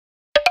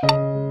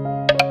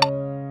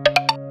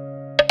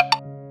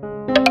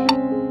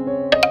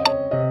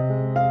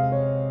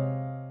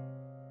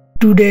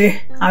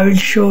Today I will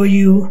show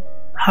you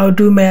how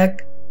to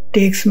make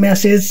text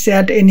message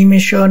chat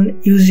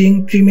animation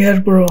using Premiere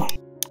Pro.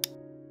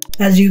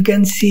 As you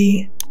can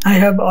see, I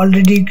have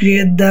already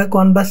created the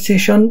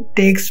conversation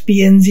text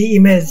PNG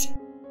image.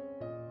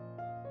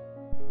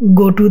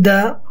 Go to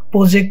the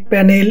project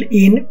panel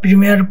in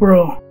Premiere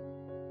Pro.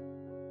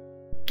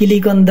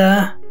 Click on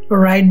the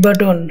right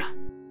button.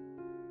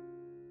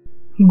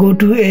 Go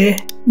to a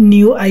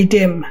new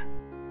item.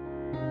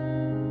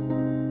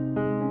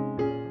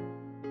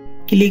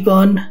 Click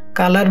on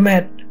color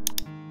matte.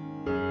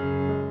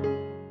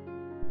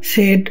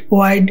 Set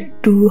wide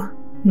to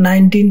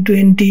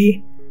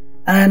 1920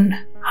 and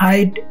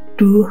height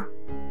to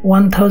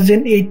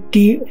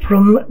 1080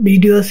 from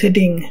video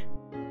setting.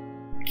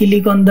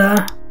 Click on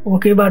the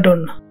OK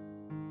button.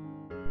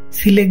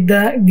 Select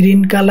the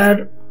green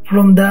color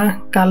from the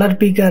color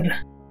picker.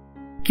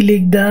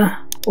 Click the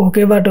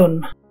OK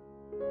button.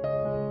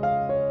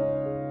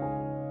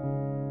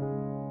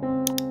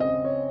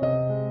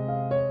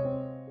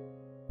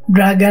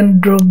 Drag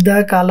and drop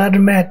the color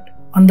matte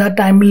on the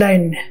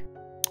timeline.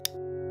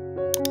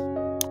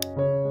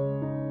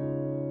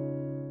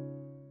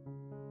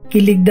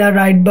 Click the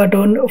right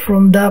button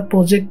from the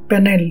project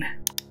panel.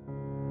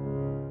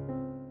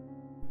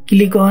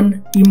 Click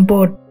on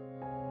Import.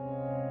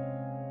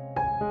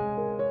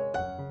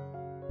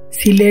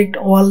 Select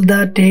all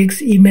the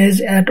text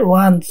image at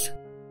once.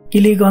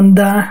 Click on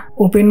the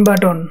Open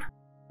button.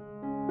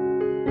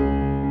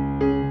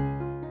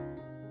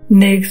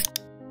 Next,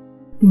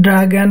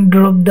 drag and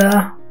drop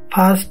the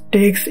first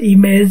text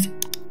image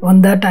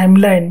on the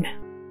timeline.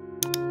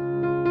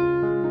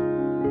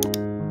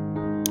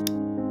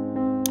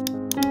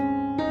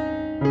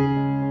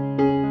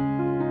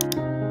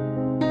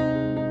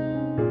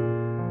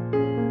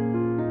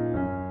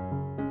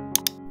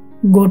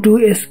 Go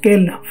to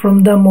Scale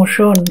from the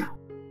motion.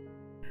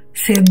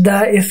 Set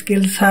the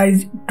scale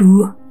size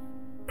to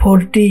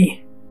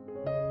 40.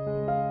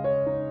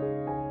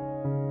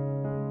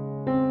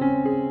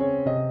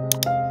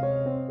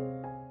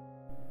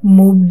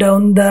 Move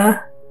down the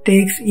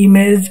text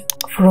image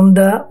from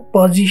the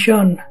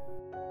position.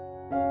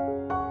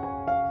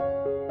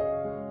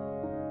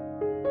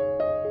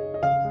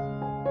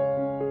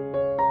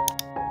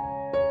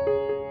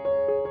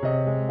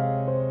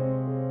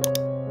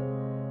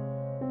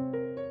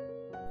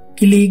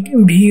 Click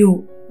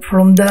View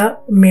from the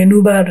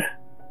menu bar.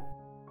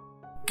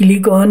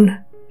 Click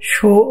on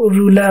Show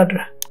Ruler.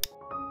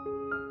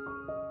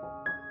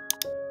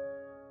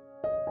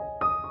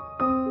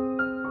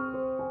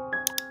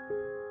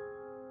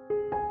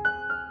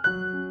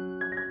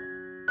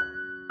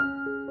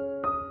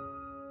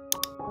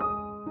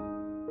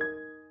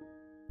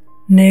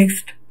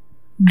 Next,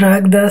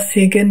 drag the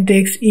second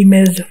text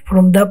image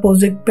from the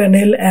project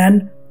panel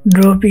and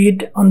drop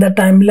it on the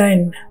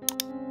timeline.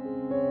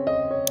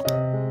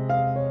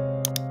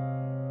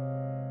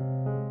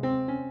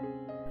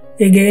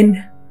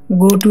 Again,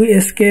 go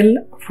to Scale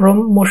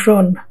from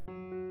motion.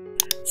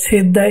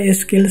 Set the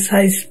scale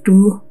size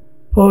to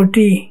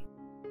 40.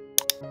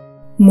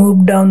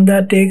 Move down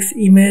the text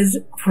image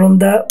from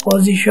the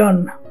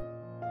position.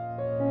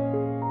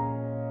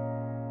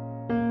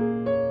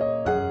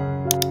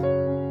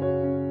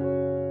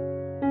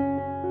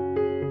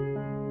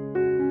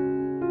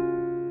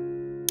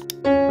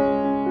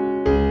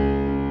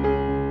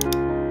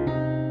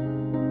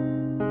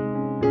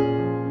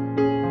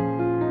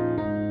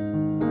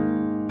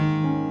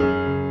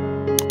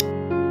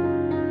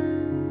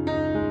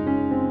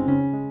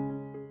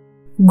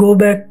 Go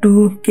back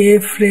to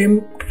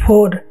keyframe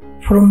 4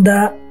 from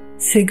the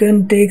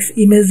second text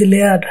image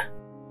layer.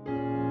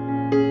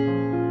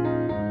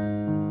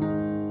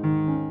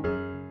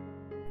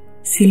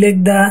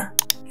 Select the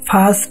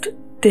first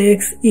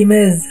text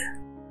image.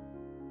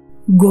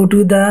 Go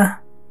to the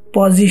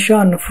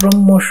position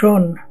from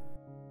motion.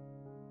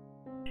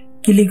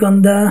 Click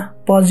on the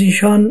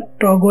position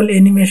toggle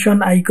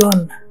animation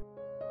icon.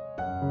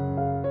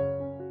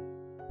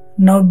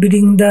 Now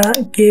bring the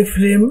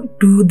keyframe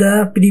to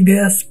the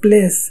previous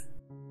place.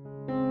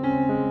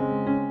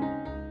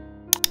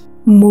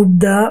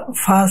 Move the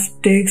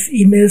first text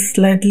image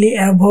slightly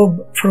above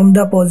from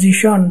the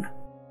position.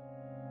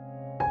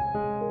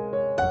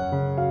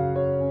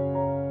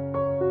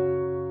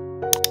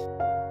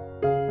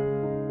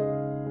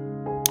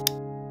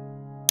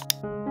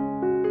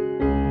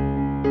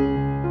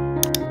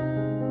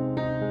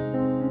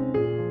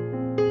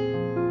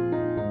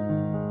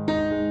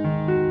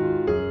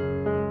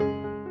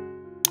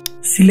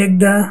 Select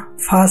the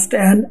first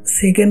and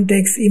second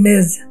text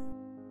image.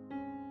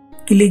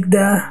 Click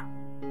the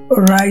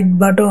right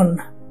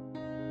button.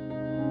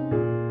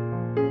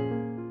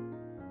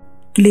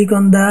 Click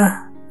on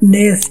the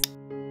Next.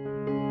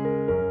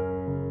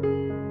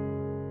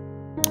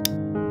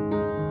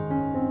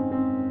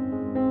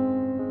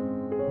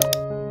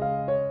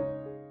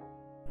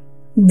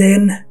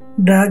 Then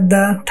drag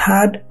the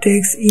third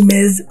text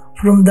image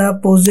from the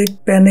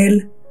project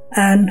panel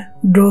and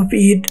drop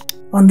it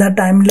on the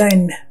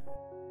timeline.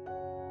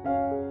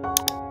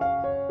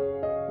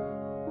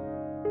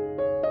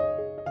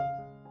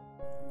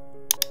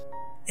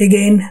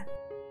 Again,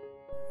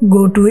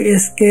 go to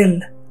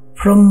Scale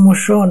from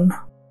Motion.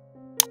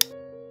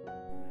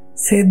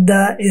 Set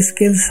the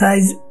scale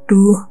size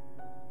to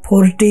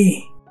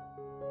 40.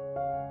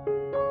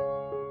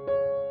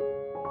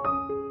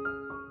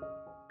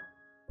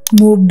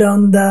 Move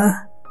down the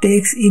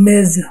text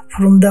image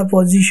from the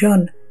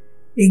position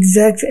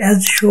exact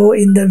as shown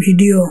in the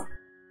video.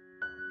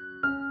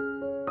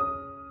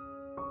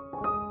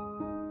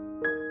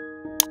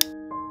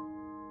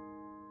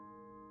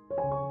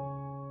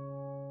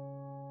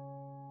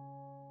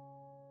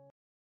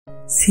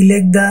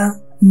 Select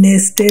the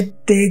nested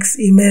text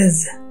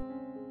image.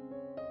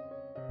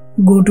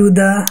 Go to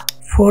the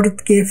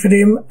fourth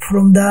keyframe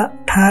from the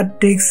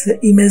third text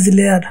image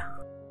layer.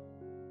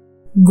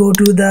 Go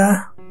to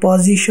the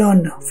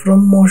position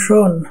from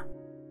motion.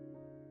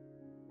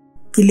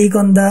 Click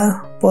on the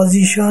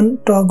position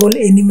toggle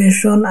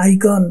animation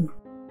icon.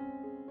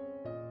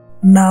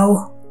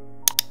 Now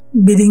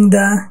bring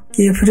the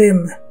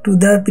keyframe to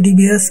the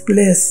previous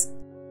place.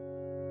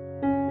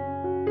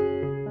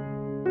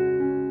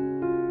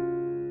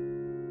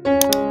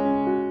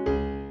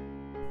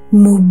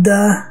 Move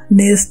the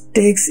next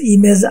text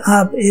image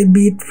up a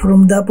bit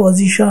from the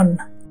position.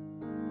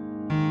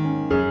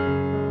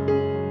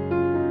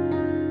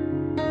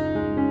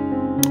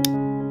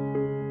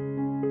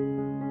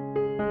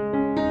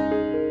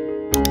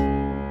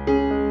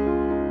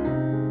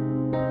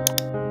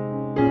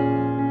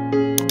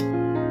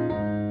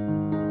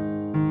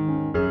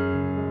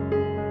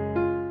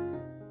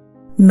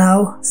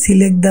 Now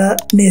select the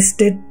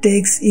nested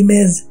text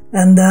image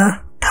and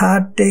the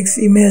third text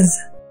image.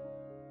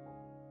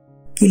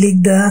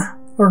 Click the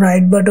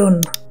right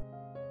button.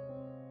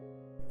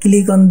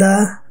 Click on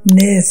the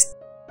nest.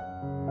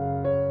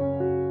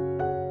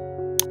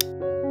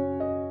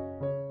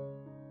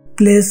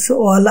 Place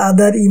all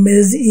other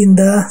images in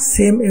the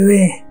same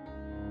way.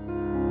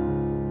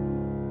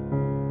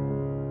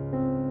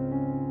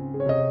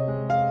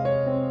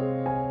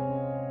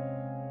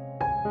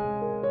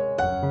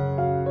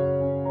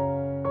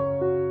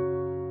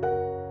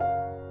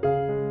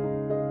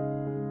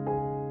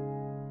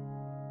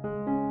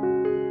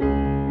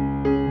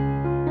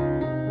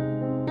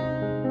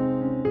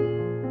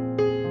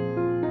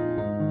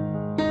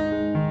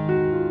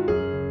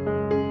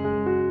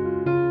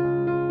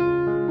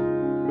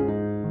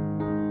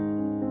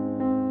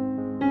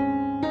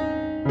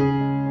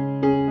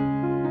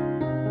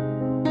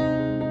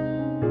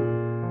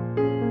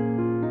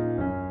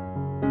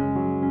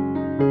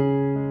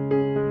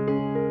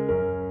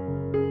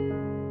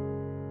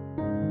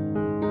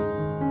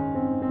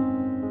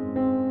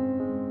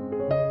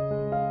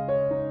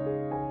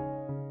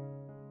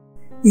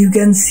 You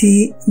can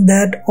see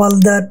that all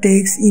the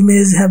text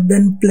images have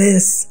been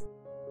placed.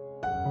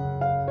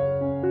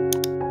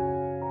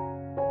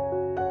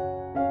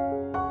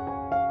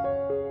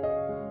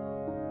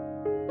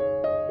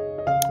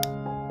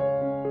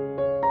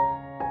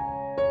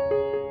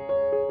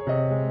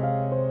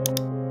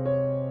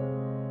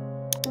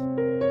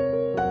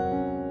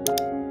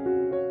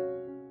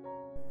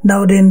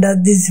 Now render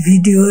this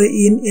video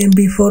in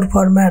MP4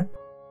 format.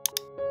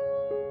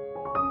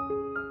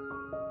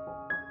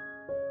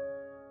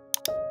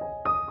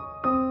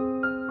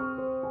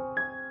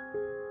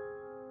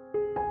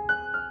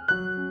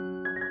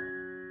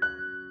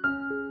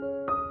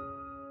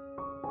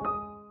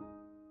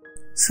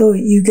 So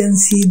you can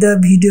see the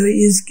video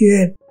is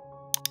great.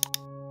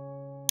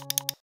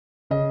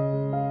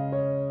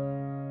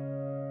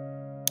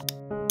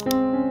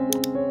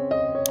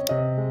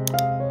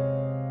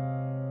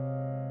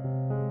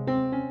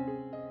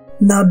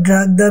 Now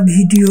drag the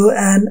video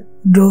and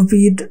drop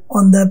it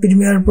on the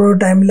Premiere Pro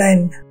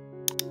timeline.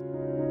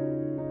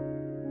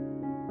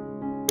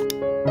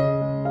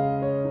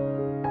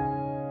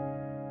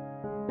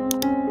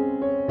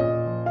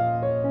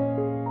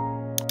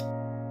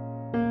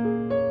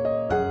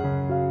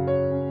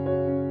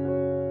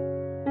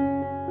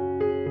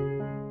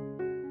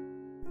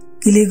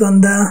 Click on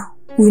the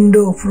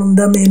window from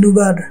the menu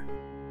bar.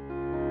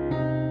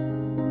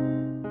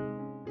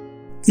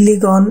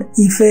 Click on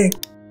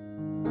Effect.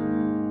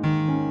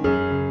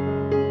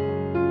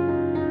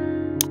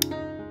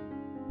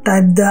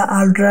 Type the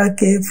Ultra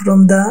K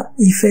from the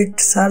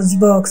Effect search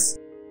box.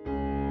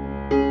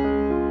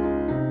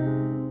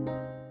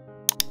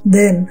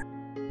 Then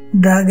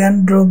drag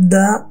and drop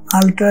the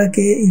Ultra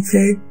K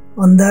effect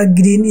on the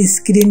green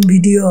screen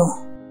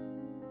video.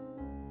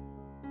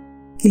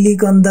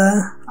 Click on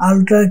the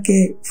Ultra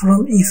K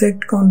from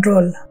Effect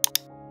Control.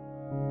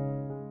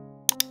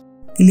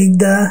 Click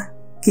the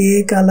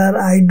K color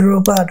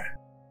eyedropper.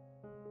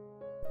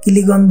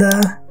 Click on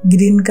the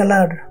green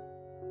color.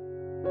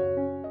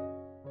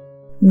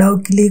 Now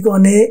click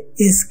on a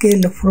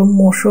scale from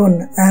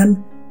motion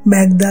and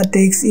make the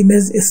text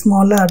image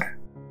smaller.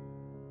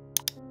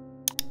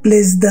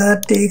 Place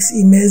the text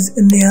image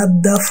near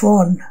the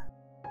phone.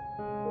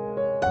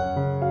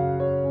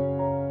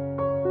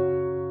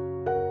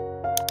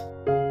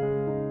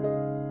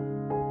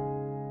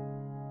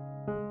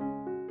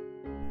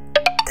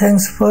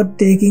 Thanks for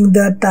taking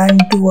the time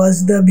to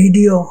watch the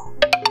video.